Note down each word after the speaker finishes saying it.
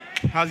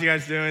How's you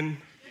guys doing?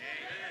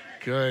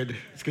 Good.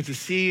 It's good to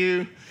see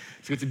you.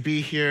 It's good to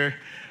be here.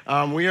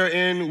 We are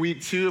in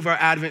week 2 of our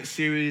Advent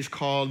series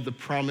called The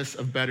Promise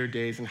of Better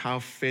Days, and how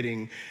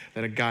fitting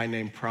that a guy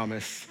named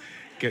Promise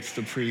gets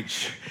to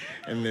preach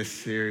in this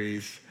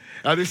series.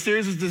 This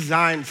series is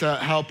designed to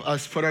help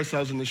us put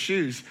ourselves in the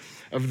shoes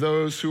of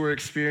those who are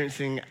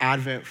experiencing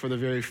Advent for the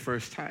very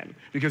first time.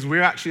 Because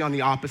we're actually on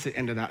the opposite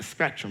end of that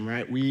spectrum,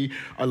 right? We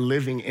are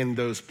living in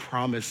those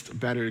promised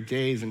better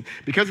days. And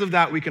because of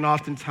that, we can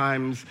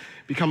oftentimes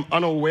become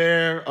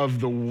unaware of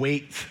the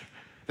weight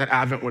that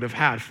Advent would have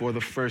had for the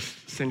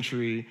first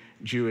century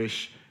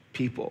Jewish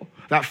people.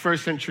 That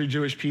first century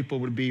Jewish people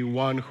would be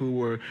one who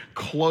were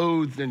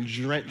clothed and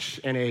drenched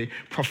in a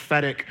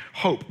prophetic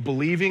hope,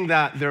 believing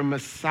that their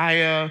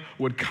Messiah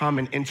would come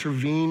and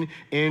intervene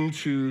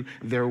into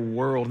their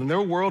world. And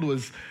their world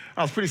was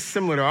pretty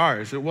similar to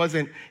ours. It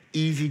wasn't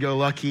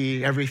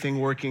easy-go-lucky,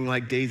 everything working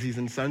like daisies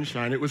and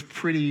sunshine. It was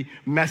pretty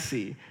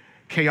messy,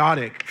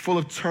 chaotic, full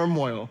of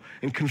turmoil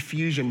and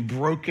confusion,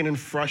 broken and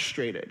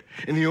frustrated.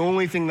 And the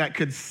only thing that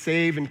could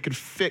save and could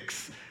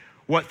fix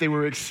what they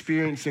were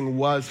experiencing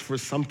was for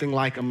something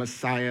like a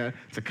Messiah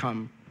to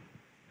come.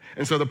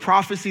 And so the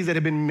prophecies that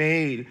had been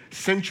made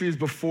centuries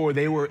before,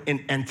 they were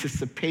in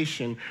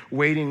anticipation,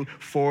 waiting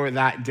for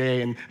that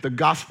day. And the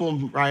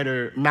gospel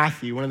writer,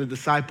 Matthew, one of the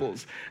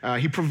disciples,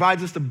 he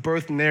provides us the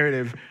birth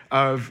narrative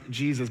of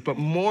Jesus. But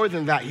more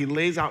than that, he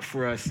lays out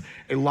for us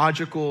a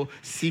logical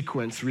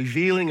sequence,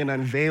 revealing and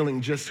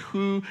unveiling just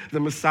who the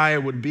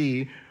Messiah would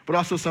be, but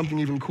also something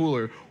even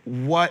cooler,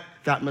 what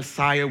that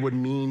Messiah would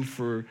mean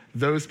for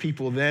those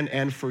people then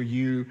and for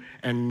you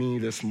and me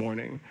this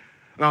morning.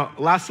 Now,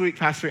 last week,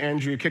 Pastor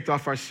Andrew kicked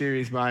off our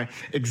series by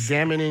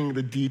examining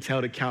the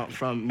detailed account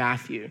from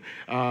Matthew.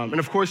 And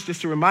of course,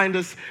 just to remind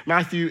us,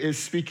 Matthew is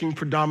speaking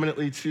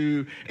predominantly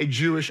to a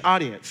Jewish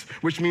audience,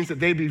 which means that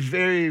they'd be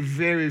very,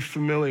 very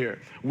familiar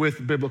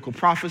with biblical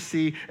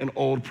prophecy and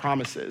old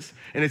promises.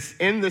 And it's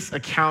in this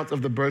account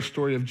of the birth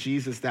story of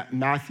Jesus that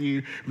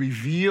Matthew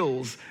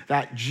reveals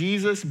that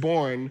Jesus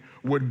born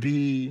would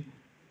be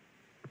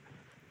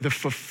the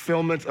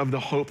fulfillment of the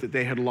hope that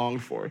they had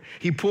longed for.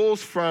 He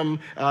pulls from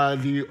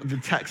the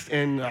text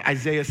in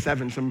Isaiah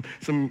 7,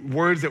 some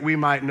words that we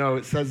might know.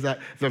 It says that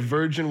the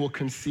virgin will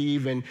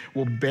conceive and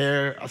will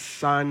bear a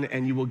son,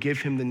 and you will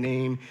give him the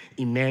name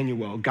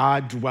Emmanuel,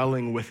 God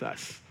dwelling with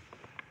us.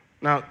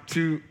 Now,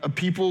 to a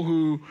people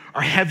who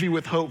are heavy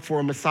with hope for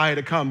a Messiah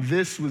to come,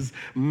 this was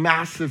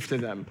massive to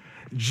them.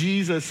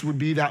 Jesus would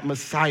be that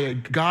Messiah.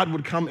 God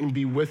would come and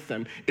be with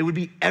them. It would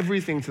be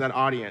everything to that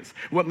audience.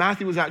 What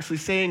Matthew was actually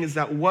saying is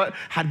that what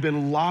had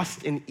been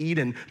lost in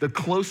Eden, the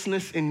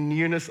closeness and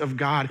nearness of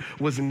God,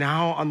 was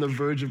now on the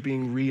verge of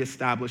being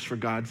reestablished for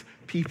God's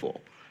people.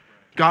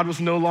 God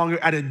was no longer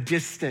at a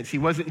distance. He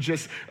wasn't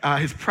just,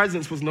 his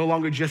presence was no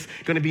longer just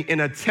going to be in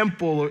a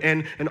temple or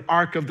in an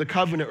Ark of the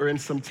Covenant or in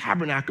some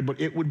tabernacle,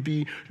 but it would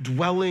be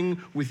dwelling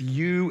with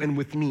you and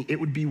with me. It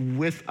would be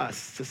with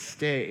us to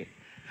stay.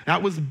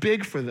 That was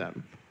big for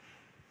them.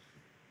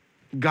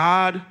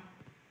 God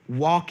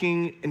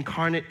walking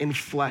incarnate in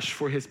flesh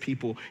for his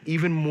people,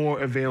 even more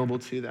available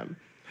to them.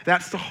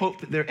 That's the hope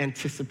that they're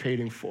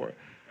anticipating for.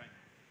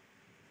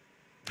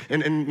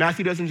 And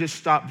Matthew doesn't just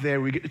stop there.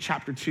 We get to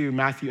chapter 2.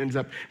 Matthew ends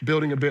up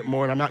building a bit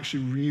more, and I'm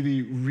actually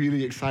really,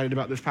 really excited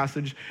about this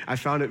passage. I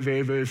found it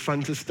very, very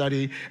fun to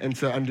study and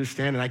to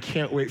understand, and I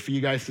can't wait for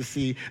you guys to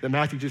see that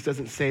Matthew just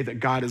doesn't say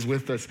that God is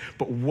with us,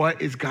 but what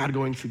is God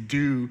going to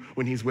do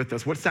when he's with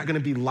us? What's that going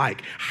to be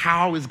like?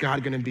 How is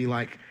God going to be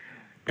like?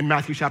 And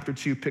Matthew chapter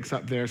 2 picks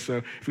up there. So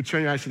if we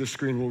turn your eyes to the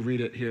screen, we'll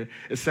read it here.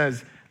 It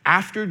says,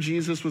 after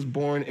Jesus was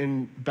born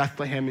in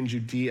Bethlehem in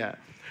Judea,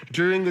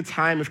 during the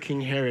time of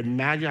King Herod,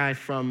 Magi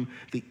from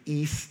the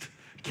east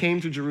came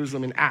to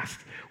Jerusalem and asked,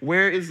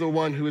 where is the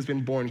one who has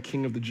been born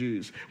King of the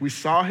Jews? We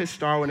saw his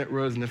star when it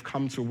rose and have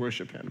come to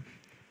worship him.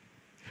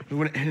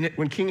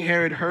 When King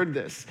Herod heard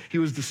this, he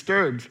was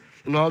disturbed,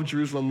 and all of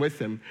Jerusalem with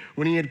him.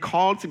 When he had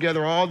called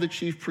together all the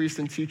chief priests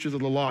and teachers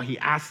of the law, he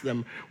asked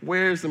them,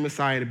 where is the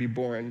Messiah to be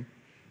born?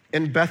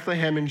 In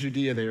Bethlehem in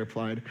Judea, they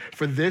replied,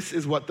 for this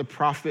is what the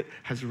prophet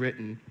has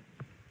written.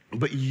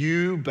 But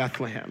you,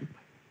 Bethlehem,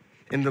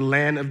 in the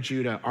land of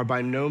Judah, are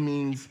by no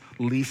means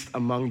least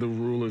among the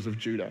rulers of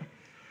Judah.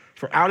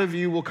 For out of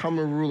you will come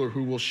a ruler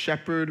who will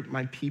shepherd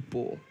my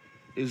people,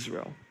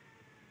 Israel.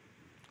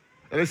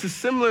 And it's a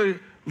similar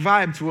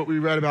vibe to what we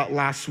read about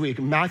last week.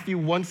 Matthew,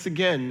 once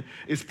again,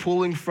 is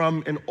pulling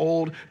from an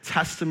Old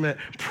Testament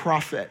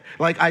prophet.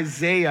 Like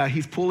Isaiah,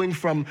 he's pulling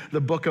from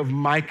the book of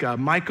Micah.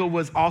 Micah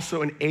was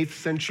also an 8th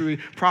century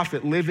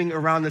prophet living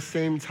around the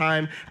same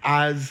time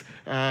as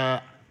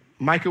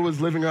Micah was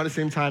living around the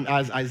same time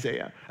as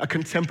Isaiah, a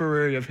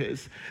contemporary of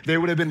his. They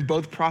would have been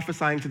both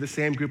prophesying to the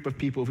same group of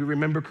people. If we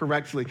remember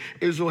correctly,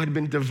 Israel had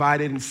been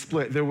divided and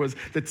split. There was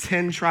the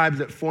 10 tribes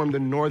that formed the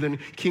northern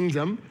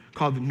kingdom,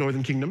 called the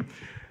northern kingdom.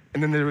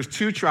 And then there was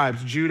two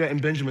tribes, Judah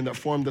and Benjamin, that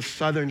formed the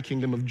southern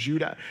kingdom of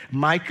Judah.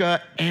 Micah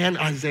and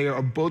Isaiah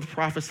are both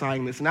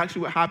prophesying this. And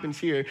actually what happens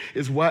here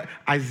is what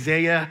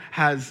Isaiah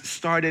has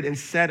started and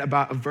said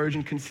about a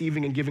virgin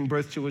conceiving and giving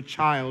birth to a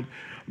child.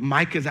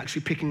 Micah is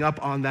actually picking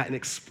up on that and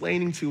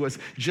explaining to us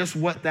just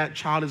what that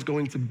child is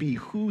going to be,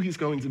 who he's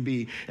going to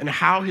be, and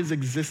how his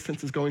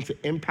existence is going to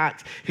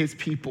impact his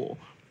people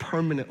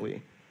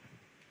permanently.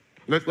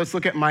 Let's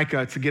look at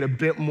Micah to get a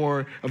bit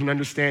more of an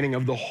understanding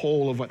of the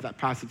whole of what that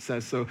passage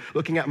says. So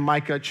looking at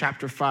Micah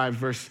chapter 5,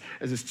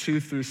 verses 2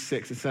 through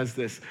 6, it says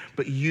this,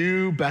 "But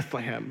you,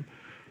 Bethlehem,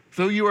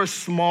 though you are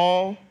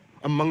small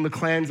among the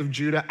clans of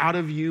Judah, out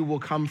of you will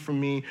come from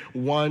me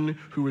one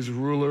who is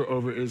ruler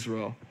over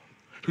Israel,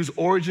 whose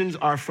origins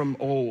are from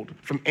old,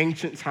 from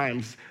ancient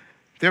times.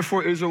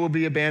 Therefore Israel will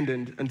be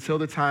abandoned until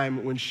the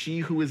time when she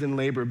who is in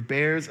labor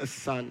bears a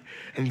son,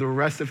 and the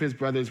rest of his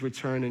brothers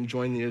return and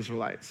join the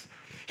Israelites.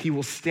 He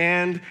will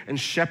stand and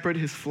shepherd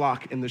his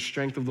flock in the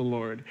strength of the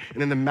Lord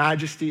and in the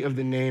majesty of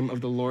the name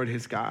of the Lord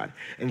his God,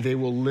 and they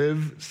will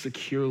live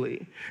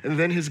securely. And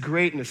then his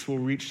greatness will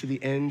reach to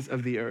the ends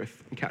of the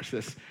earth." And catch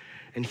this,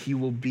 "and he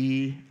will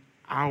be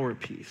our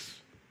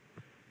peace."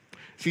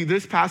 See,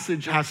 this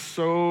passage has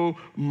so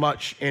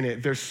much in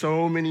it. There's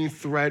so many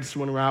threads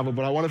to unravel,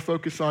 but I want to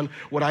focus on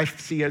what I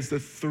see as the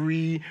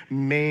three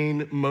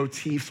main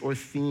motifs or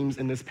themes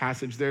in this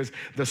passage. There's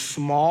the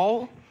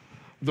small,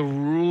 the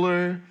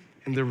ruler,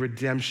 and the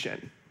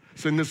redemption.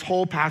 So in this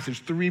whole passage,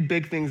 three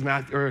big things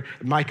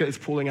Micah is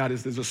pulling out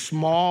is there's a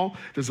small,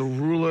 there's a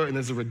ruler, and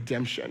there's a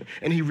redemption.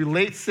 And he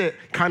relates it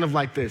kind of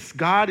like this.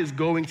 God is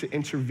going to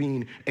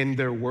intervene in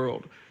their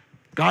world.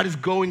 God is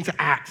going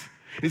to act.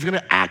 He's going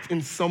to act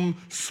in some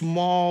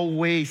small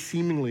way,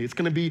 seemingly. It's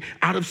going to be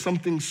out of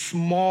something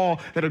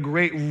small that a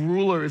great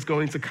ruler is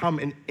going to come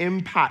and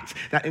impact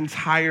that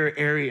entire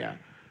area.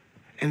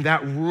 And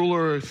that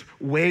ruler's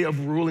way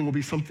of ruling will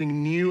be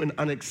something new and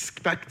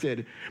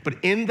unexpected. But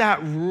in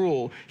that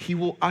rule, he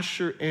will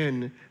usher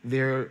in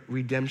their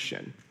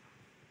redemption.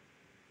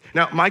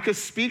 Now, Micah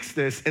speaks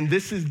this, and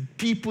this is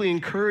deeply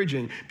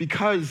encouraging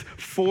because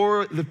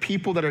for the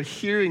people that are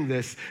hearing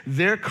this,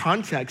 their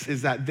context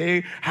is that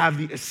they have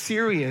the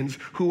Assyrians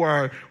who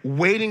are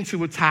waiting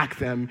to attack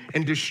them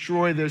and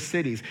destroy their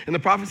cities. And the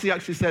prophecy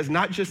actually says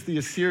not just the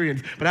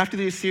Assyrians, but after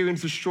the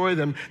Assyrians destroy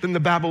them, then the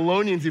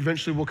Babylonians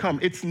eventually will come.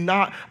 It's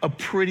not a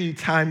pretty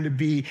time to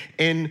be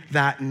in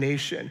that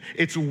nation.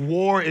 It's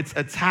war, it's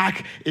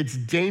attack, it's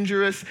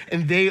dangerous,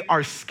 and they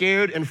are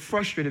scared and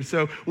frustrated.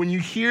 So when you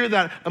hear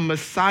that a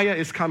Messiah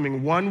is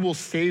coming, one will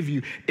save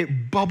you,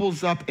 it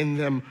bubbles up in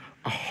them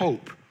a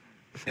hope.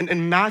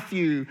 And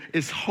Matthew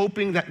is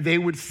hoping that they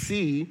would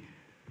see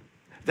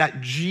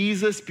that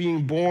Jesus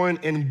being born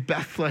in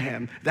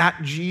Bethlehem, that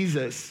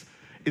Jesus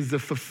is the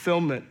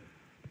fulfillment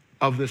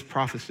of this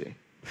prophecy.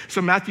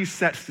 So Matthew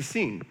sets the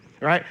scene,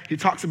 right? He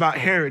talks about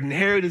Herod, and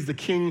Herod is the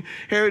king.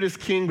 Herod is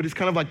king, but he's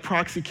kind of like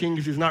proxy king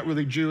because he's not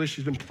really Jewish.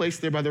 He's been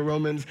placed there by the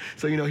Romans,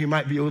 so he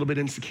might be a little bit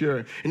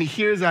insecure. And he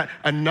hears that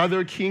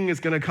another king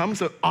is going to come,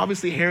 so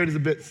obviously Herod is a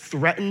bit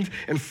threatened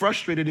and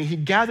frustrated, and he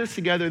gathers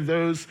together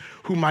those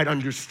who might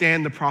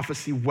understand the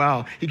prophecy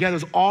well. He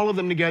gathers all of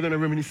them together in a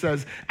room, and he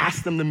says,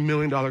 ask them the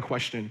million-dollar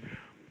question,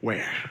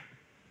 where?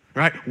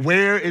 Right?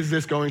 Where is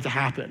this going to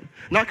happen?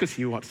 Not because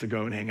he wants to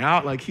go and hang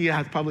out. Like he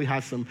probably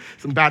has some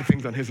bad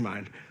things on his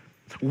mind.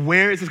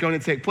 Where is this going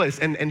to take place?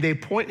 And they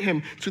point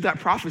him to that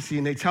prophecy,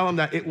 and they tell him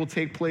that it will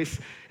take place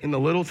in the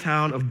little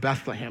town of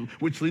Bethlehem,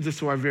 which leads us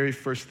to our very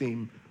first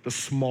theme, the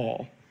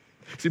small.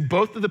 See,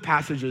 both of the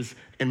passages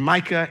in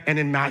Micah and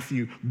in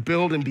Matthew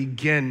build and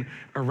begin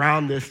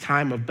around this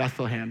time of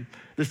Bethlehem.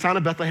 This town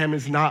of Bethlehem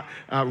is not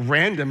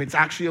random. It's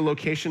actually a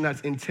location that's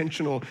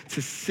intentional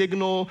to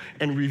signal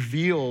and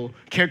reveal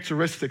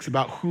characteristics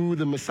about who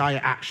the Messiah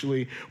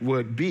actually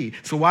would be.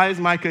 So why is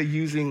Micah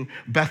using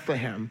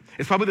Bethlehem?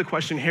 It's probably the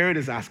question Herod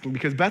is asking,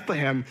 because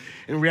Bethlehem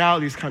in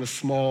reality is kind of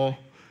small.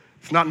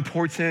 It's not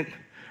important.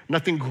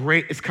 Nothing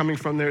great is coming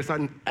from there. It's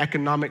not an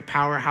economic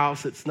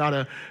powerhouse. It's not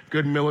a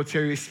good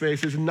military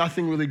space. There's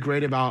nothing really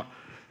great about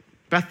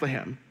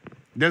Bethlehem.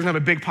 It doesn't have a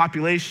big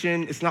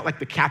population. It's not like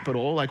the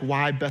capital. Like,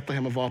 why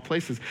Bethlehem of all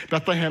places?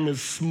 Bethlehem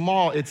is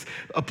small. It's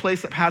a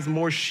place that has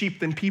more sheep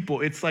than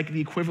people. It's like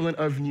the equivalent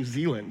of New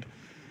Zealand.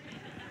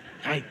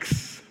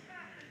 Yikes.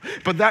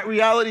 But that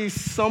reality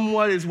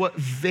somewhat is what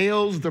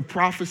veils the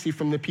prophecy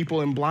from the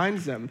people and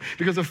blinds them.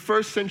 Because the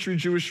first century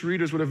Jewish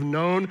readers would have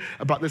known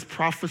about this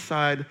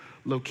prophesied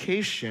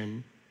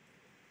location,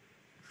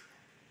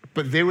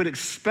 but they would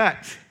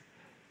expect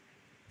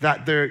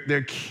that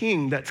their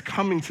king that's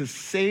coming to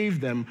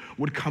save them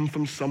would come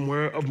from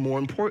somewhere of more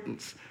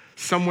importance,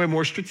 somewhere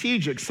more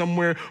strategic,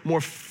 somewhere more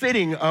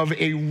fitting of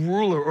a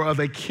ruler or of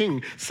a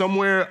king,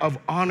 somewhere of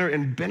honor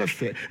and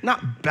benefit.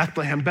 Not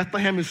Bethlehem.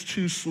 Bethlehem is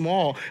too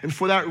small. And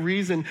for that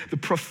reason, the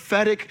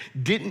prophetic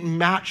didn't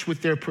match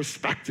with their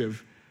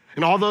perspective.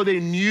 And although they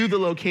knew the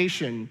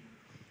location,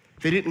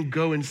 they didn't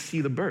go and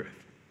see the birth.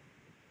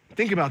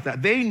 Think about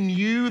that. They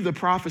knew the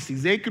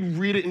prophecies. They could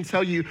read it and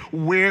tell you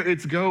where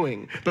it's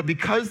going. But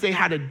because they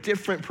had a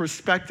different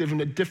perspective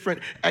and a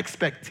different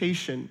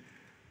expectation,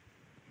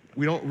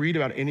 we don't read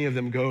about any of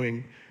them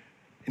going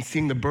and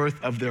seeing the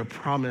birth of their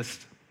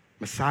promised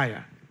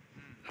Messiah.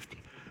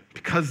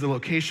 Because the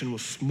location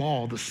was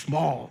small,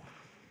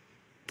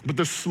 But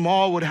the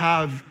small would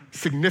have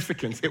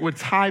significance. It would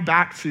tie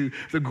back to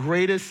the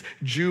greatest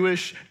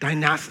Jewish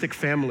dynastic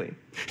family.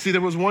 See,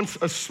 there was once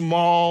a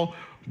small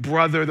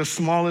brother, the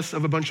smallest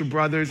of a bunch of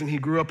brothers, and he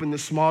grew up in the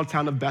small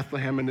town of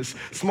Bethlehem. And this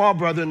small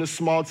brother in this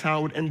small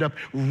town would end up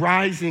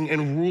rising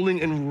and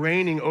ruling and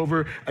reigning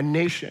over a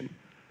nation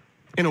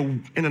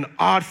in an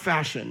odd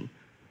fashion,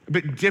 a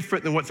bit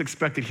different than what's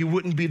expected. He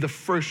wouldn't be the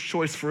first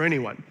choice for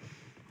anyone.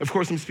 Of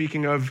course, I'm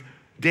speaking of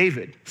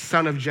David,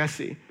 son of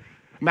Jesse.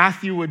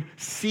 Matthew would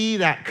see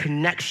that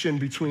connection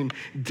between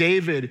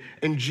David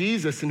and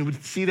Jesus, and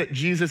would see that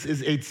Jesus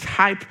is a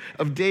type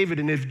of David.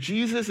 And if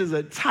Jesus is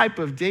a type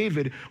of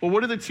David, well,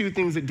 what are the two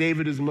things that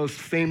David is most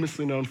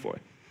famously known for?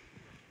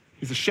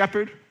 He's a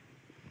shepherd,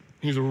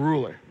 he's a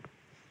ruler.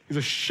 He's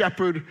a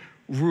shepherd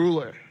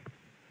ruler.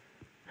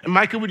 And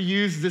Micah would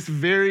use this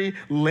very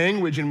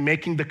language in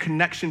making the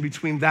connection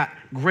between that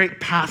great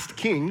past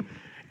king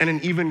and an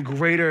even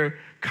greater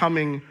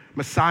coming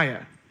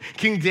Messiah.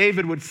 King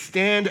David would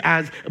stand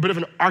as a bit of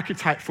an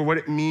archetype for what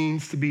it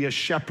means to be a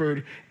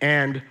shepherd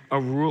and a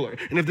ruler.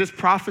 And if this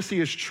prophecy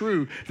is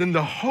true, then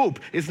the hope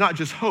is not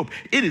just hope.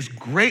 It is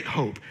great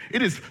hope.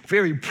 It is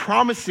very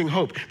promising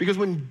hope. Because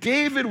when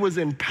David was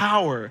in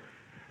power,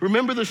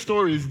 remember the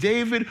stories.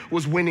 David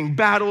was winning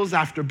battles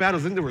after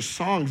battles. And there were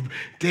songs.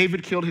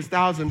 David killed his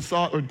 1,000,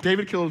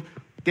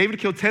 David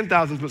killed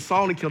 10,000, but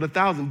Saul only killed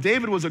 1,000.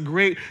 David was a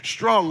great,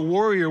 strong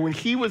warrior. When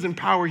he was in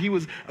power, he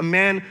was a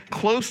man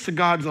close to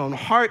God's own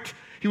heart.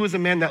 He was a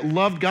man that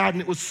loved God,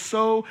 and it was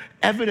so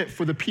evident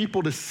for the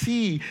people to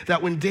see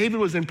that when David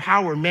was in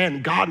power,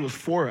 man, God was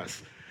for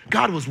us.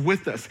 God was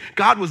with us.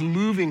 God was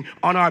moving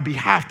on our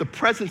behalf. The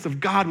presence of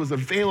God was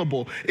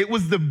available. It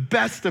was the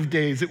best of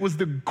days. It was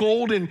the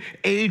golden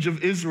age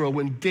of Israel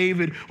when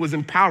David was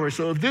in power.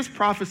 So if this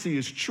prophecy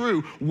is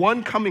true,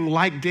 one coming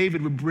like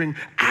David would bring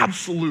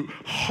absolute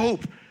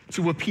hope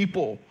to a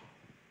people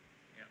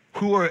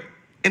who are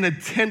in a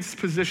tense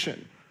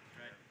position.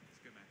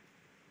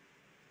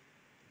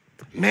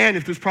 Man,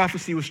 if this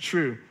prophecy was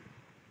true,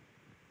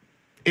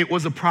 it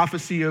was a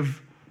prophecy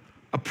of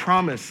a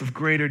promise of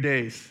greater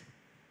days,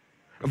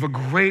 of a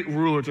great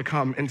ruler to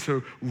come and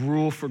to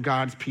rule for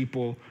God's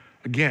people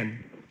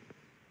again.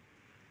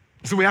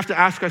 So we have to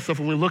ask ourselves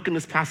when we look in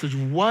this passage,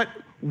 what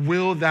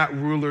will that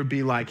ruler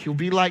be like? He'll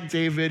be like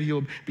David,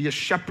 he'll be a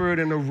shepherd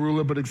and a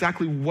ruler, but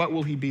exactly what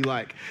will he be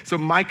like? So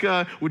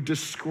Micah would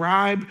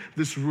describe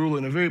this ruler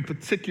in a very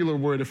particular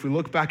word. If we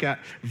look back at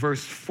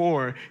verse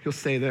 4, he'll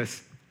say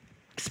this,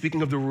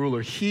 speaking of the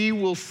ruler, he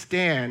will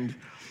stand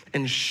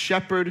and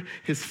shepherd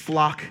his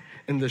flock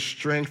in the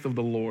strength of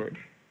the Lord.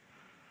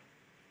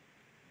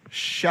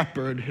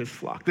 Shepherd his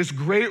flock. This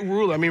great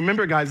ruler, I mean,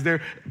 remember guys, there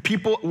are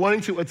people wanting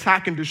to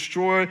attack and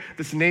destroy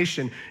this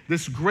nation.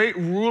 This great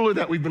ruler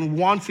that we've been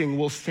wanting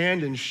will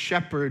stand and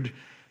shepherd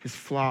his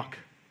flock.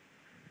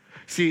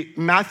 See,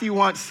 Matthew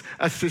wants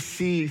us to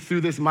see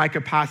through this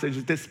Micah passage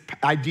that this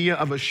idea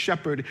of a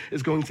shepherd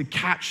is going to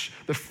catch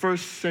the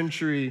first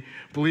century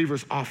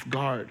believers off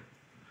guard.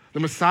 The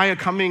Messiah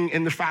coming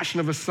in the fashion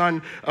of a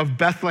son of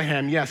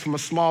Bethlehem, yes, from a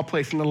small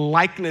place, in the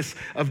likeness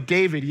of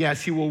David,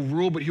 yes, he will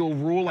rule, but he will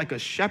rule like a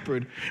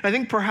shepherd. And I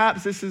think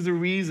perhaps this is the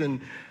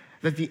reason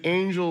that the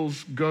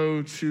angels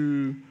go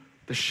to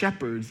the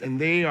shepherds, and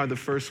they are the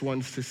first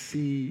ones to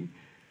see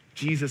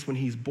Jesus when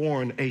he's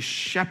born, a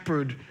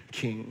shepherd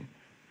king.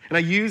 And I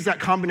use that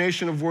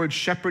combination of words,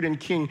 shepherd and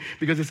king,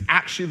 because it's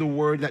actually the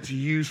word that's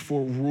used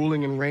for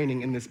ruling and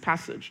reigning in this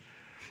passage.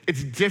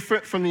 It's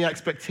different from the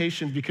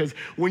expectations because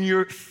when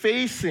you're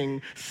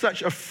facing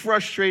such a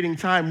frustrating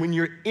time, when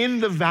you're in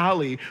the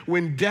valley,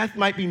 when death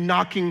might be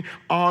knocking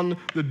on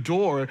the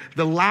door,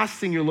 the last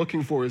thing you're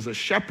looking for is a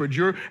shepherd.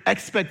 Your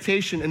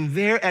expectation and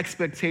their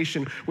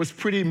expectation was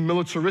pretty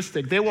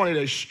militaristic. They wanted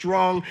a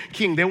strong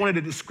king. They wanted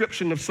a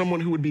description of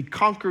someone who would be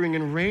conquering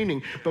and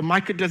reigning, but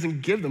Micah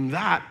doesn't give them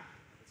that.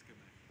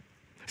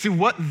 See,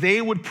 what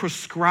they would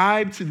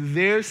prescribe to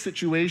their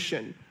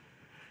situation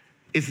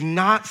is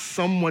not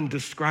someone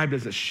described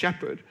as a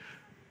shepherd.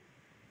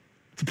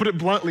 To put it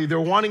bluntly, they're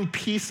wanting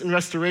peace and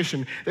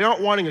restoration. They aren't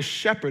wanting a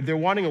shepherd, they're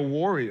wanting a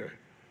warrior.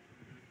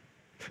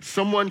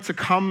 Someone to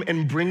come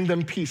and bring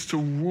them peace, to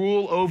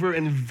rule over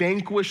and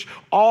vanquish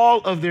all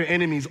of their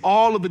enemies,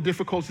 all of the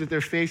difficulties that they're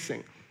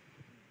facing.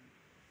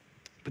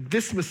 But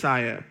this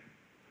Messiah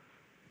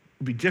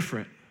would be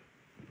different.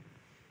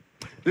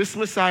 This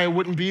Messiah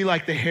wouldn't be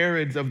like the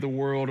Herods of the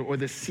world or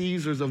the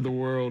Caesars of the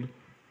world,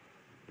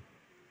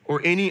 or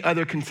any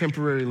other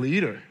contemporary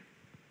leader.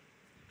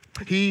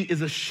 He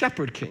is a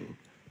shepherd king.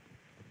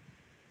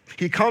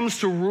 He comes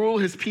to rule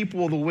his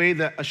people the way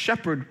that a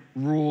shepherd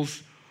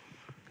rules,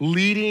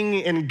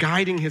 leading and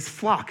guiding his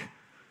flock.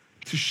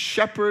 to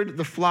shepherd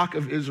the flock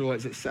of Israel,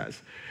 as it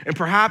says. And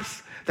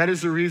perhaps that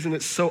is the reason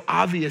it's so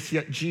obvious,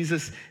 yet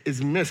Jesus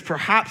is missed.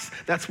 Perhaps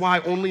that's why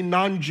only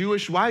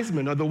non-Jewish wise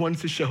men are the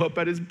ones to show up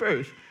at his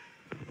birth.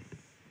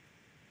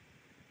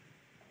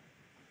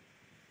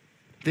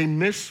 They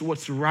miss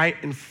what's right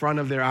in front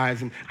of their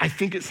eyes. And I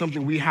think it's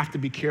something we have to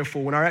be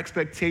careful when our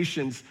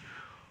expectations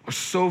are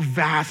so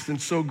vast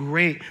and so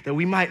great that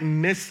we might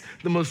miss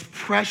the most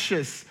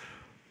precious,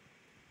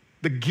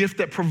 the gift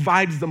that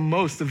provides the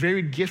most, the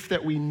very gift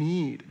that we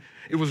need.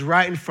 It was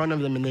right in front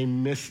of them and they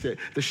missed it.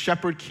 The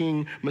shepherd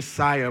king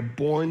Messiah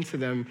born to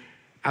them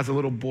as a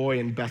little boy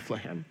in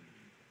Bethlehem.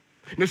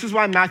 And this is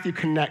why Matthew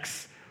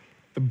connects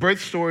the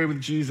birth story with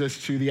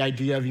Jesus to the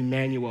idea of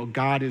Emmanuel.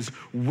 God is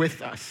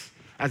with us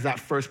as that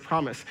first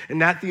promise. And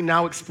Matthew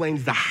now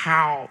explains the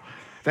how,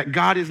 that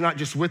God is not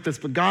just with us,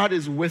 but God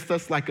is with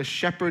us like a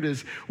shepherd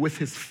is with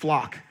his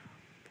flock,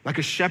 like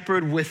a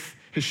shepherd with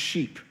his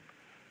sheep.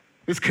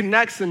 This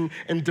connects and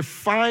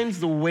defines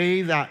the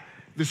way that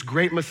this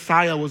great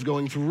Messiah was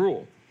going to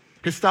rule.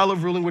 His style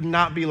of ruling would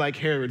not be like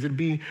Herod's. It'd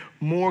be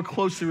more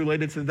closely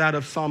related to that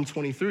of Psalm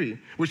 23,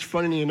 which,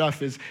 funnily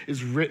enough,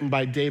 is written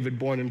by David,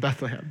 born in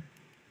Bethlehem.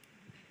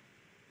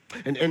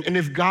 And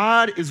if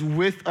God is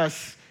with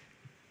us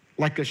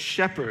like a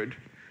shepherd,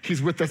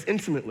 he's with us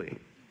intimately.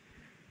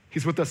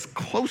 He's with us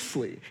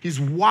closely. He's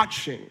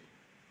watching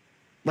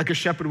like a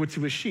shepherd would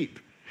to his sheep.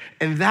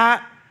 And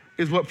that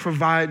is what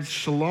provides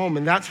shalom,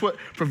 and that's what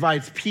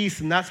provides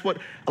peace, and that's what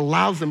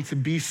allows them to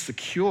be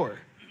secure.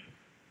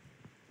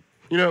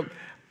 You know,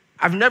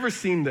 I've never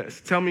seen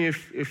this. Tell me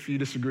if you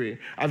disagree.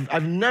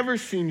 I've never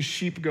seen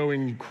sheep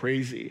going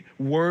crazy,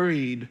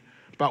 worried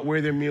about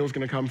where their meal's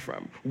gonna come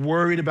from,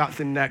 worried about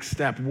the next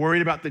step,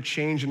 worried about the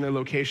change in their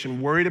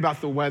location, worried about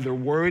the weather,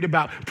 worried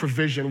about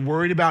provision,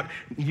 worried about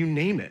you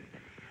name it.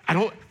 I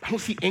don't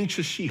see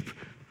anxious sheep.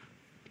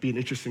 Be an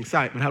interesting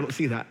sight, but I don't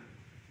see that.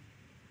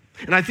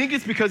 And I think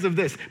it's because of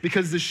this,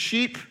 because the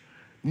sheep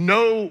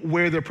know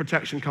where their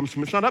protection comes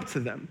from. It's not up to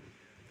them.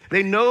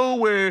 They know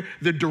where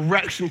the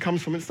direction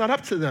comes from. It's not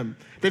up to them.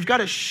 They've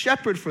got a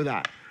shepherd for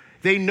that.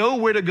 They know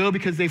where to go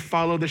because they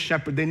follow the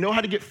shepherd. They know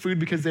how to get food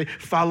because they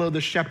follow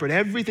the shepherd.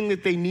 Everything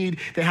that they need,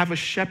 they have a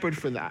shepherd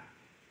for that.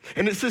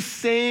 And it's the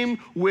same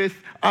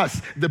with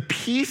us. The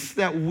peace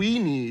that we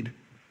need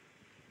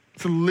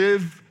to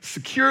live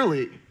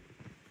securely,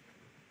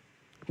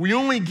 we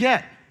only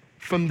get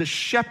from the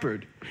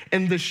shepherd,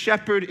 and the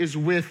shepherd is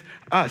with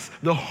us.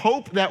 The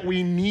hope that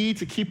we need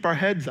to keep our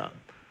heads up,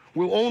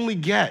 we'll only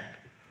get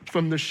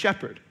from the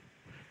shepherd,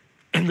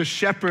 and the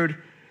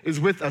shepherd is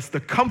with us.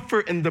 The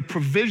comfort and the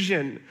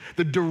provision,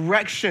 the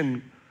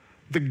direction,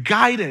 the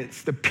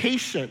guidance, the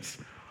patience,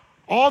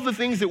 all the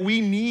things that we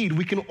need,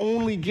 we can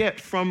only get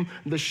from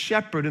the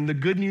shepherd. And the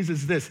good news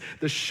is this: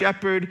 the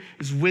shepherd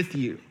is with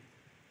you.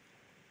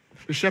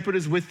 The shepherd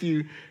is with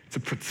you to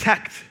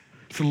protect,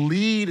 to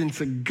lead, and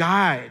to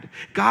guide.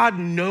 God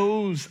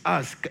knows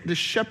us. The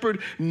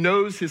shepherd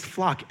knows his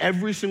flock,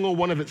 every single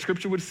one of it.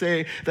 Scripture would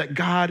say that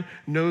God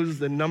knows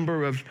the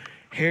number of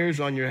hairs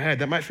on your head.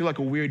 That might feel like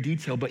a weird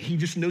detail, but he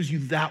just knows you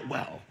that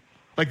well.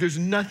 Like there's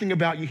nothing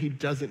about you he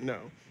doesn't know.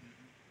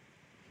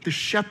 The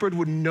shepherd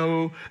would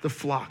know the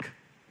flock,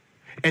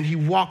 and he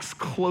walks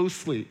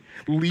closely,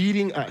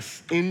 leading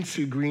us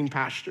into green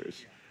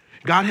pastures.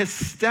 God has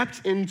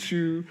stepped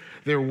into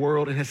their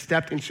world and has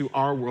stepped into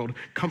our world,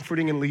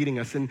 comforting and leading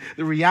us. And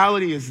the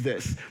reality is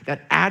this,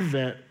 that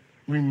Advent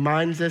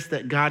reminds us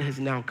that God has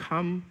now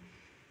come,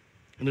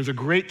 and there's a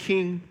great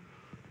king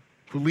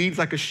who leads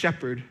like a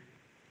shepherd,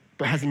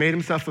 but has made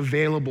himself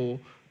available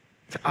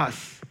to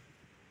us,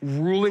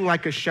 ruling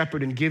like a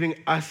shepherd and giving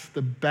us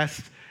the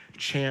best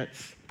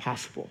chance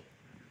possible.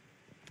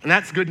 And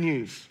that's good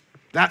news.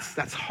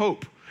 That's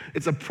hope.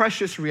 It's a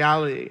precious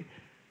reality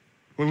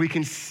when we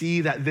can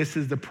see that this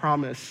is the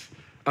promise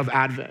of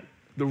Advent,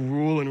 the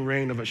rule and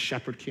reign of a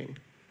shepherd king.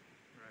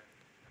 Right.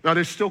 Now,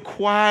 there's still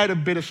quite a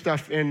bit of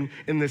stuff in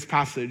this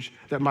passage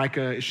that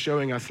Micah is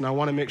showing us, and I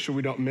want to make sure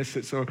we don't miss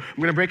it. So I'm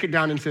going to break it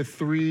down into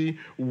 3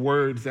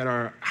 words that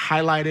are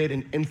highlighted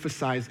and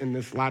emphasized in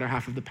this latter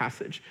half of the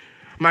passage.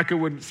 Micah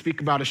would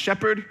speak about a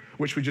shepherd,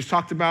 which we just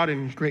talked about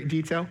in great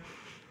detail.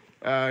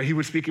 He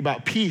would speak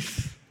about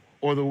peace,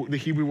 or the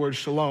Hebrew word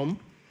shalom.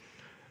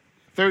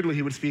 Thirdly,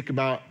 he would speak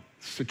about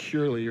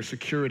securely, or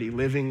security,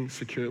 living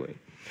securely.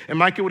 And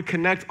Micah would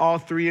connect all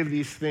 3 of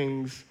these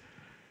things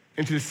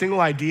into the single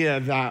idea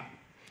that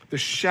the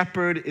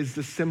shepherd is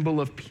the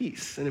symbol of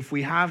peace. And if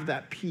we have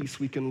that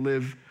peace, we can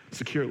live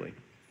securely.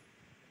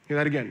 Hear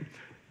that again.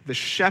 The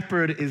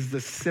shepherd is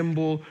the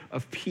symbol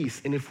of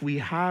peace. And if we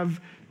have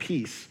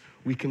peace,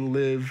 we can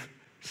live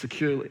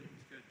securely.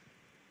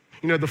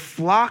 You know, the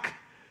flock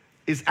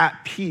is at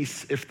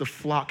peace if the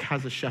flock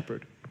has a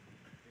shepherd.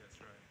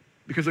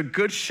 Because a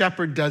good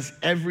shepherd does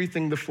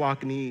everything the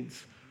flock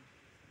needs,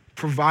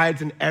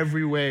 provides in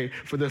every way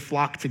for the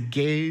flock to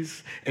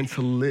gaze and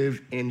to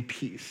live in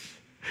peace.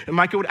 And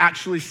Micah would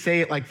actually say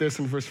it like this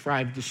in verse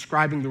 5,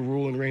 describing the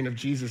rule and reign of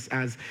Jesus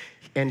as,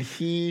 and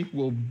he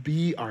will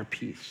be our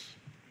peace.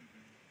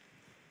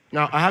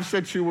 Now, I have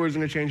said two words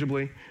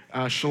interchangeably,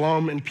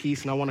 shalom and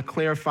peace, and I want to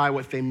clarify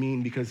what they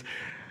mean because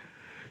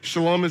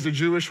shalom is a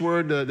Jewish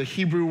word, the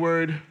Hebrew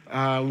word.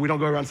 We don't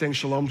go around saying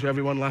shalom to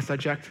everyone, last I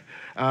checked,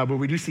 but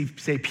we do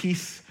say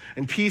peace.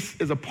 And peace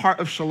is a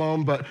part of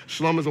shalom, but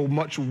shalom is a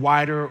much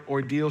wider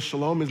ordeal.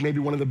 Shalom is maybe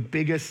one of the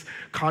biggest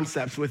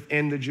concepts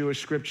within the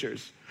Jewish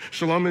scriptures.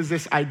 Shalom is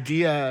this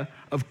idea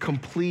of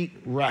complete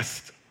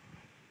rest.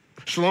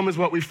 Shalom is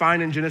what we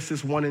find in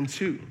Genesis 1 and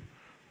 2,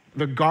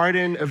 the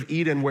Garden of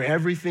Eden where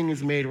everything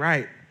is made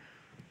right,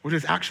 where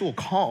there's actual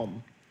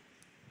calm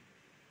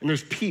and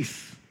there's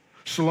peace.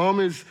 Shalom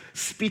is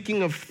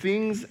speaking of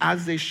things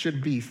as they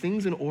should be,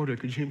 things in order.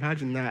 Could you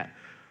imagine that?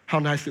 How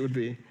nice it would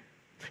be.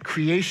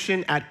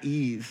 Creation at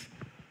ease.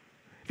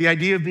 The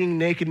idea of being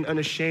naked and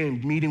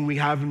unashamed, meaning we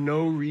have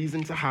no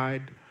reason to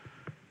hide,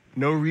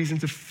 no reason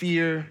to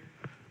fear,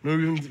 no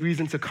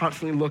reason to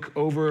constantly look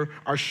over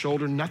our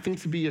shoulder, nothing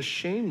to be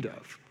ashamed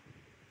of.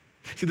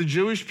 See, the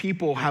Jewish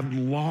people have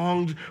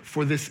longed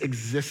for this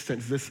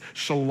existence, this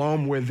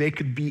shalom, where they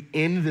could be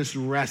in this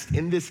rest,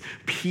 in this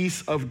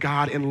peace of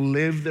God and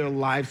live their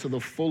lives to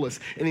the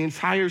fullest. And the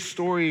entire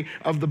story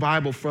of the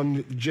Bible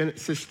from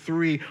Genesis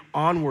 3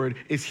 onward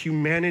is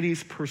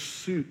humanity's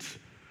pursuit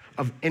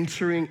of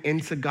entering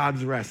into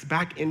God's rest,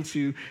 back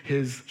into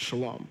his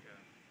shalom.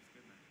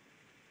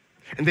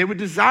 And they would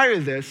desire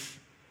this,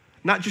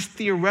 not just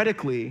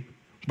theoretically,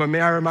 but may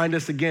I remind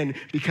us again,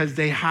 because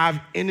they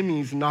have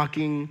enemies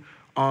knocking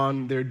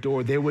on their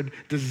door. They would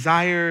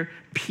desire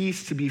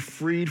peace to be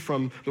freed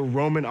from the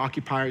Roman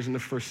occupiers in the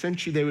first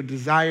century. They would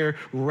desire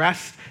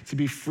rest to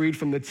be freed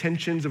from the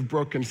tensions of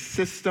broken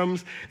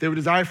systems. They would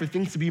desire for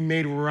things to be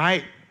made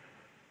right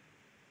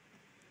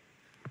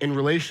in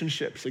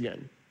relationships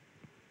again.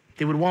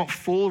 They would want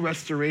full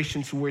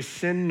restoration to where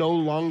sin no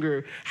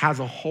longer has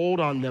a hold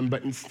on them,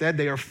 but instead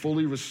they are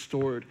fully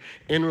restored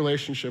in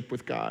relationship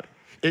with God.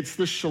 It's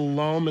the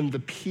shalom and the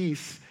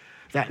peace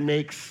that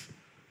makes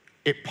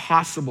it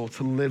possible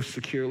to live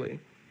securely.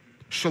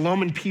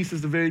 Shalom and peace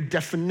is the very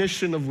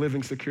definition of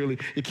living securely.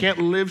 You can't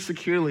live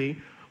securely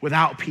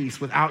without peace,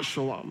 without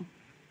shalom.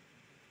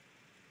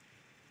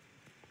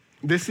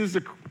 This is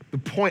the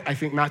point I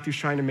think Matthew's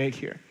trying to make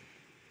here.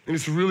 And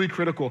it's really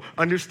critical.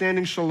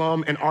 Understanding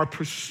shalom and our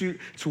pursuit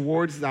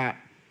towards that.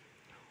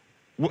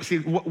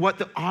 What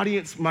the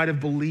audience might have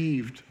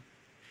believed,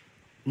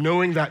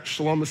 knowing that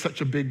shalom is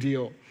such a big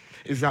deal,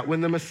 is that when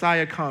the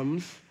Messiah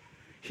comes,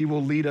 he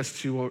will lead us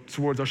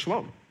towards our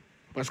shalom.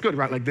 That's good,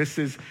 right? Like this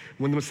is,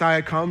 when the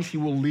Messiah comes, he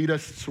will lead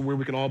us to where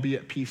we can all be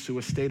at peace, to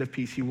a state of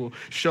peace. He will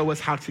show us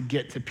how to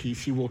get to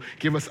peace. He will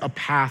give us a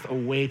path, a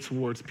way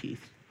towards peace.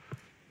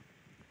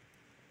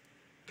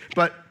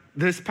 But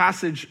this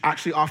passage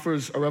actually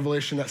offers a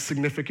revelation that's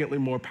significantly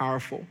more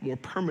powerful, more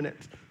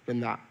permanent than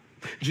that.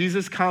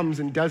 Jesus comes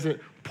and doesn't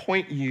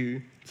point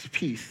you to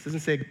peace.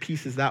 Doesn't say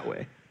peace is that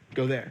way.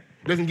 Go there.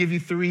 It doesn't give you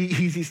 3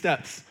 easy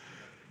steps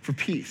for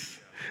peace.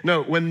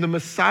 No, when the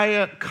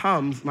Messiah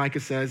comes,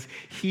 Micah says,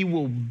 he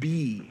will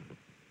be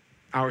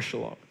our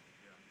shalom.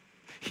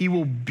 He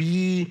will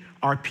be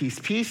our peace.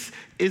 Peace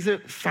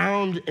isn't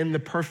found in the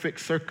perfect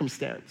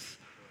circumstance.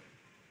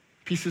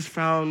 Peace is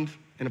found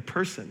in a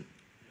person.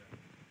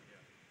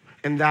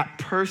 And that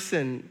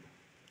person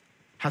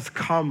has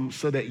come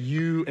so that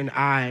you and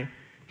I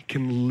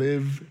can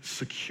live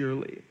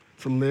securely,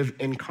 to live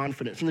in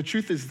confidence. And the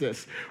truth is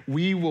this: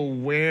 we will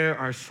wear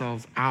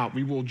ourselves out.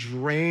 We will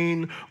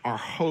drain our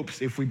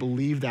hopes if we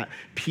believe that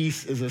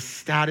peace is a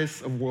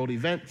status of world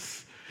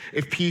events.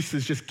 If peace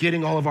is just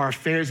getting all of our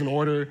affairs in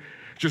order,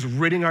 just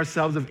ridding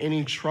ourselves of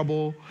any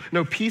trouble.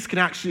 No, peace can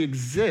actually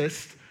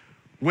exist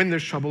when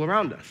there's trouble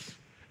around us.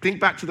 Think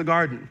back to the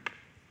garden,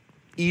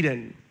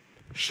 Eden,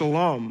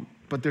 shalom,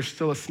 but there's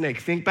still a snake.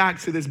 Think back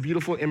to this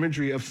beautiful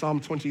imagery of Psalm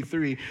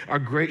 23. Our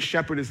great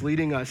shepherd is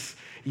leading us,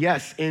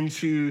 yes,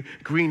 into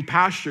green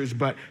pastures,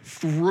 but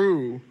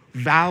through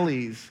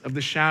valleys of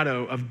the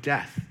shadow of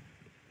death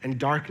and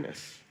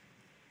darkness.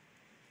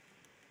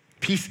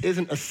 Peace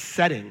isn't a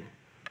setting,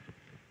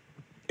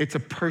 it's a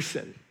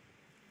person.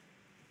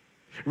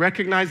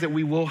 Recognize that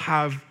we will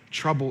have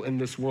trouble in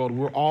this world.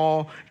 We're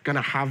all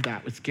gonna have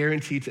that. It's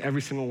guaranteed to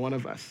every single one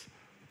of us.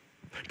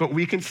 But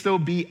we can still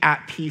be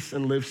at peace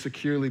and live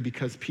securely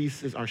because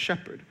peace is our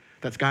shepherd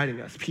that's guiding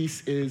us.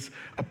 Peace is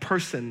a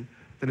person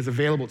that is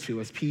available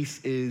to us.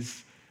 Peace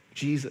is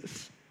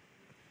Jesus.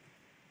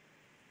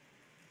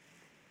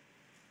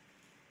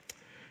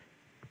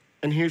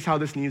 And here's how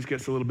this news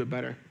gets a little bit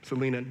better, so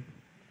lean in.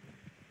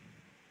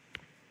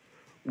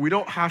 We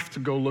don't have to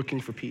go looking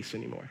for peace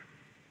anymore.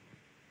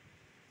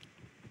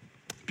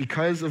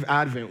 Because of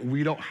Advent,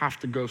 we don't have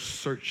to go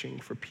searching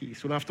for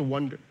peace. We don't have to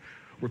wonder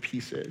where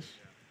peace is.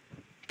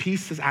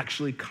 Peace has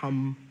actually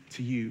come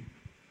to you.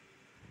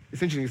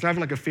 It's interesting, it's not even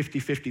like a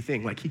 50-50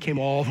 thing. Like he came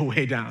all the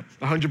way down,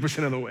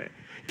 100% of the way.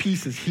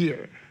 Peace is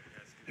here.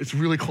 It's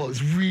really close,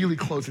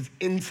 it's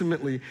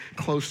intimately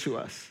close to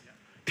us.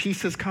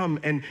 Peace has come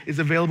and is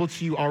available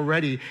to you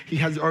already. He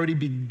has already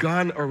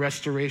begun a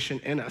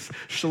restoration in us.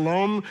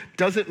 Shalom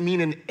doesn't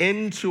mean an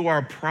end to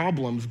our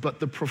problems,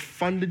 but the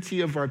profundity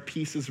of our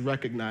peace is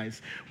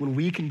recognized when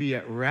we can be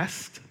at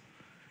rest,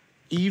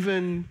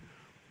 even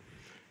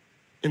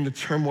in the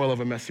turmoil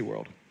of a messy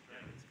world.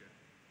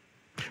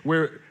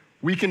 Where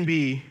we can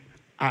be,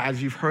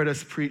 as you've heard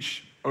us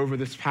preach over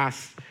this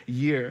past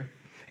year,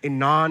 a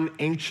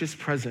non-anxious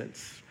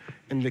presence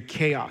in the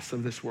chaos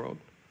of this world.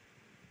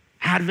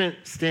 Advent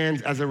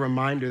stands as a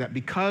reminder that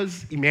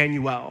because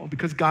Emmanuel,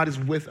 because God is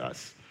with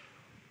us,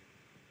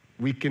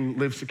 we can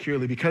live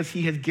securely. Because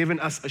he has given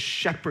us a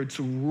shepherd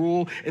to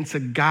rule and to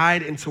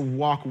guide and to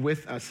walk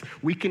with us,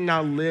 we can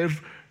now live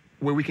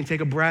where we can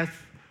take a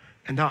breath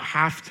and not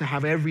have to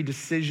have every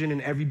decision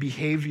and every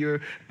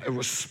behavior a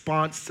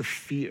response to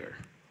fear.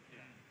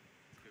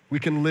 We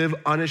can live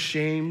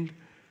unashamed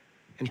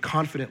and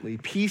confidently.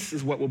 Peace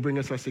is what will bring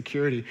us our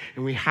security.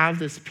 And we have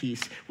this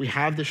peace, we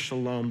have this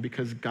shalom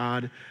because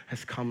God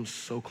has come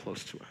so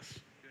close to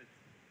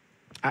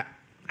us.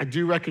 I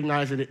do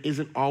recognize that it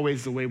isn't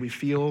always the way we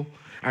feel.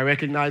 I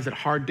recognize that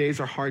hard days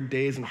are hard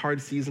days and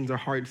hard seasons are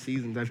hard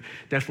seasons. I've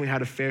definitely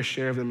had a fair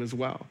share of them as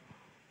well.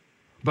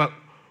 But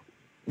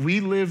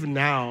we live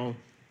now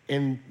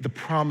in the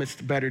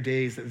promised better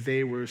days that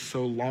they were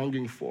so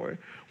longing for,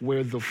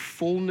 where the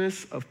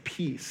fullness of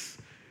peace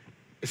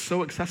is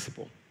so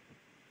accessible.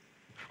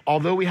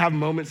 Although we have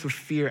moments of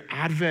fear,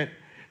 Advent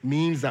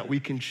means that we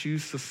can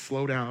choose to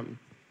slow down,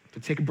 to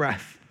take a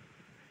breath,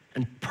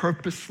 and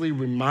purposely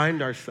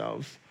remind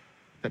ourselves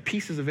that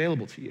peace is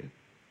available to you.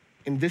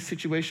 In this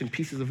situation,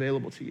 peace is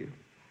available to you.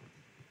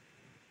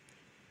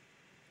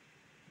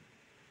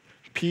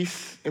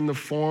 Peace in the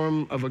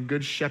form of a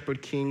good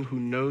shepherd king who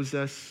knows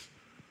us,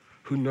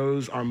 who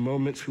knows our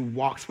moments, who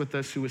walks with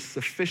us, who is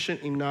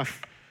sufficient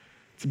enough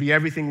to be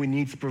everything we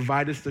need to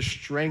provide us the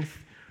strength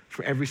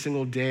for every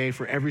single day,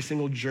 for every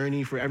single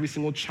journey, for every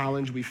single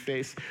challenge we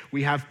face.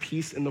 We have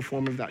peace in the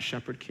form of that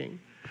shepherd king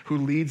who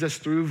leads us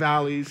through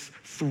valleys,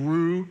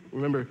 through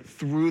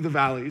the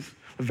valleys.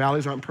 The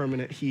valleys aren't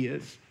permanent, he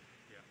is.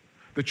 Yeah.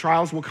 The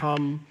trials will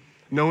come,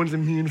 no one's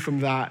immune from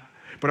that,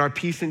 but our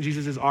peace in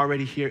Jesus is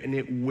already here, and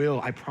it will,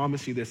 I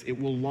promise you this, it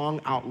will long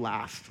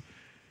outlast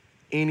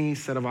any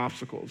set of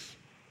obstacles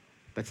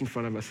that's in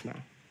front of us now.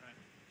 Right.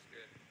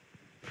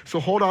 So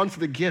hold on to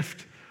the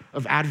gift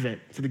of Advent,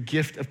 to the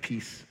gift of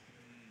peace.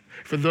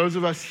 For those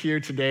of us here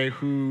today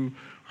who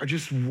are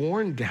just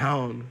worn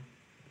down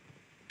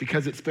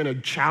because it's been a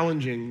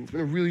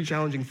really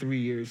challenging 3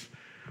 years,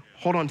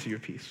 hold on to your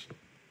peace.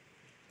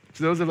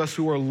 To those of us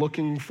who are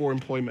looking for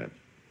employment,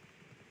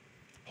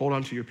 hold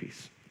on to your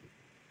peace.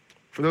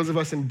 For those of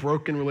us in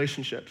broken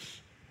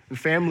relationships and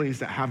families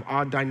that have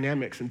odd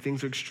dynamics and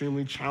things are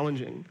extremely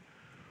challenging,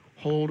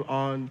 hold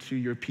on to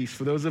your peace.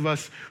 For those of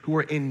us who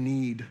are in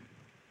need,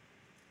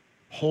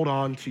 hold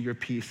on to your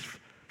peace.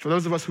 For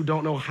those of us who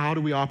don't know how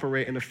do we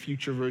operate in a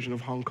future version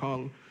of Hong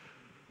Kong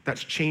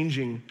that's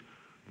changing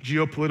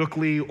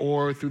geopolitically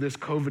or through this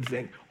COVID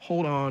thing,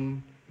 hold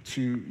on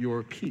to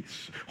your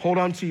peace. Hold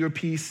on to your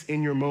peace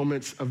in your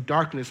moments of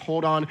darkness.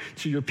 Hold on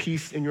to your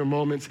peace in your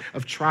moments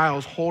of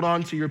trials. Hold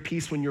on to your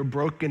peace when you're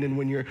broken and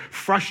when you're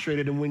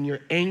frustrated and when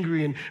you're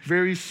angry. And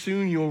very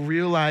soon you'll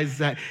realize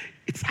that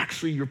it's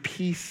actually your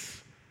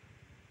peace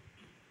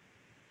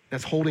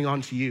that's holding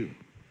on to you.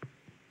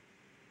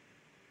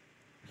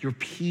 Your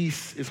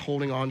peace is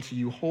holding on to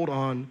you. Hold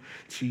on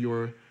to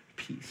your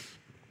peace.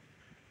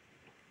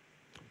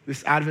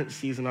 This Advent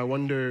season, I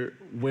wonder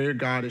where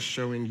God is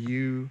showing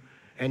you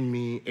and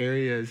me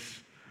areas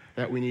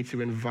that we need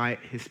to invite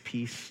his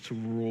peace to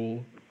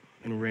rule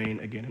and reign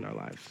again in our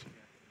lives.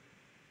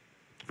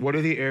 What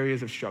are the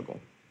areas of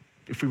struggle,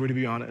 if we were to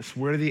be honest?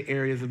 What are the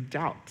areas of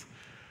doubt,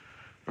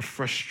 of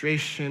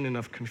frustration, and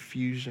of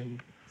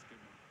confusion?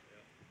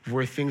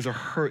 Where things are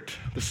hurt,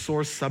 the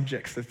sore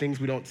subjects, the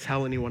things we don't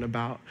tell anyone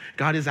about.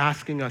 God is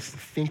asking us to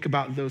think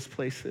about those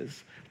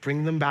places,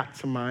 bring them back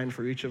to mind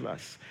for each of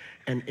us,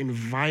 and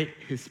invite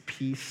his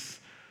peace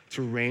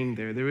to reign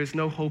there. There is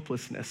no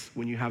hopelessness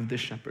when you have this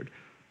shepherd.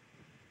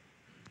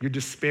 Your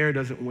despair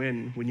doesn't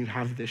win when you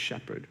have this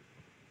shepherd.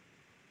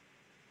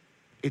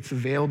 It's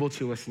available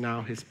to us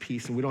now, his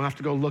peace, and we don't have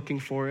to go looking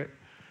for it.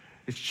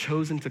 It's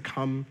chosen to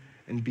come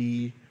and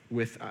be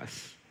with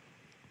us.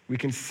 We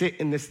can sit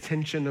in this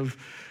tension of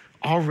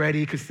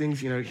already, because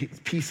things,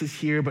 peace is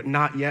here, but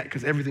not yet,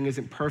 because everything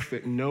isn't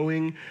perfect,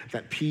 knowing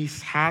that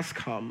peace has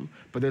come,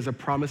 but there's a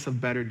promise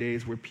of better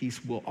days where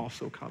peace will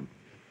also come,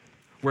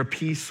 where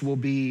peace will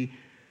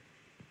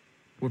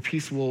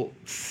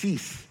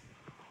cease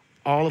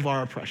all of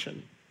our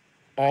oppression,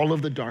 all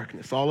of the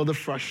darkness, all of the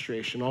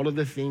frustration, all of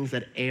the things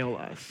that ail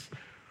us,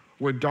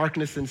 where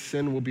darkness and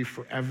sin will be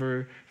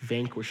forever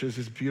vanquished. There's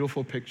this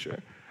beautiful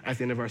picture at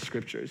the end of our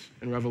scriptures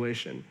in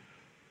Revelation,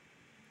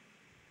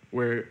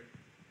 where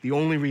the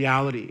only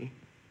reality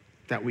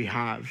that we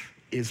have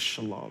is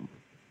shalom,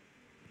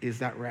 is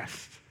that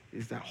rest,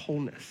 is that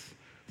wholeness,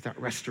 is that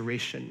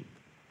restoration.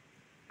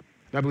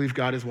 And I believe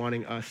God is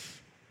wanting us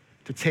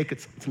to take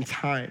some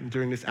time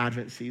during this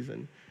Advent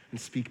season and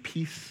speak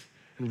peace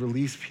and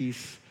release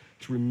peace,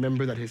 to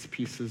remember that his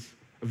peace is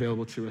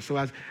available to us. So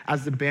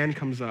as the band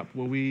comes up,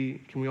 can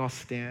we all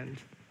stand?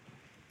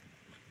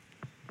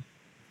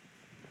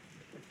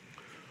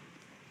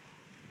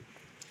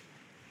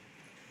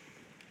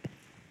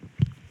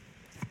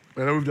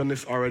 I know we've done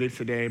this already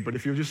today, but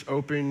if you just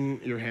open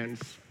your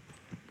hands,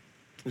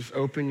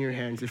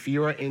 if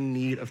you are in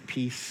need of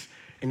peace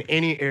in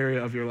any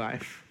area of your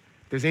life,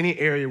 if there's any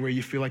area where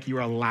you feel like you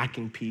are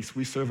lacking peace,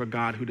 we serve a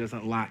God who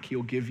doesn't lack.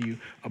 He'll give you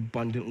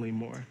abundantly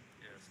more.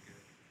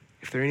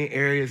 If there are any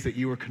areas that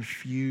you are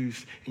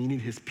confused and you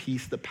need his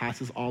peace that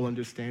passes all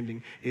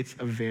understanding, it's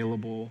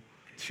available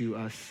to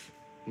us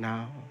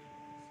now.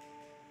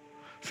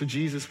 So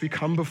Jesus, we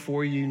come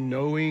before you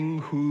knowing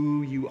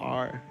who you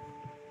are.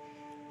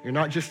 You're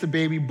not just a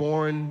baby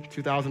born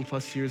 2,000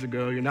 plus years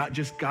ago. You're not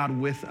just God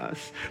with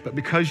us, but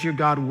because you're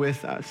God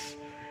with us,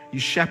 you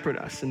shepherd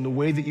us. And the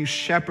way that you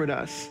shepherd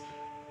us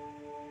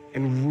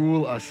and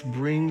rule us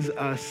brings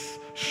us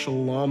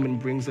shalom and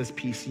brings us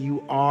peace.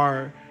 You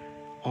are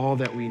all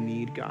that we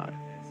need, God.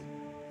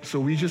 So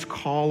we just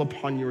call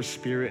upon your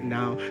Spirit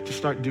now to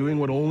start doing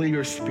what only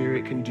your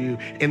Spirit can do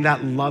in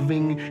that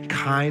loving,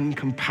 kind,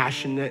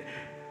 compassionate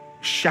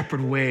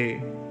shepherd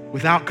way,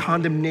 without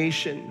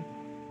condemnation,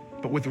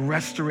 but with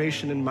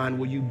restoration in mind.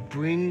 Will you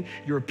bring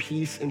your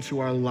peace into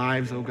our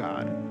lives, oh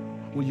God?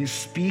 Will you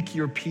speak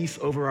your peace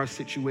over our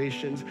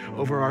situations,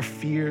 over our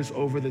fears,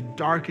 over the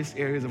darkest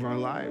areas of our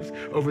lives,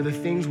 over the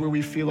things where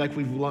we feel like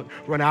we've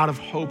run out of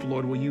hope,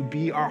 Lord? Will you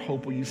be our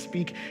hope? Will you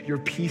speak your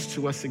peace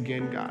to us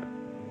again, God?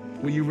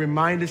 Will you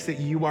remind us that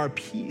you are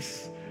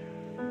peace,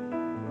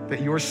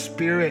 that your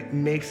Spirit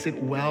makes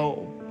it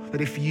well, that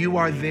if you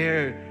are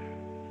there,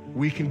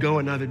 we can go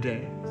another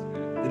day,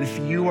 that if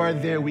you are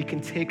there, we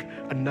can take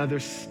another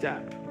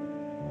step.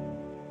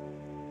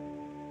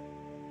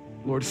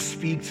 Lord,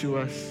 speak to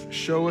us.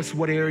 Show us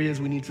what areas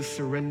we need to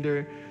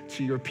surrender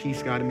to your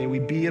peace, God. And may we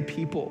be a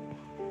people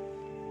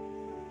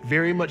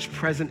very much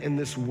present in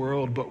this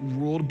world, but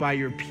ruled by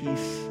your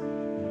peace,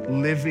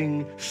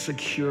 living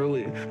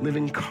securely,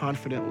 living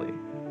confidently,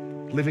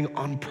 living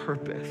on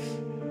purpose.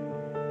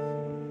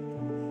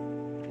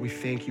 We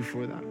thank you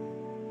for that.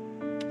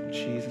 In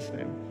Jesus'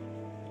 name.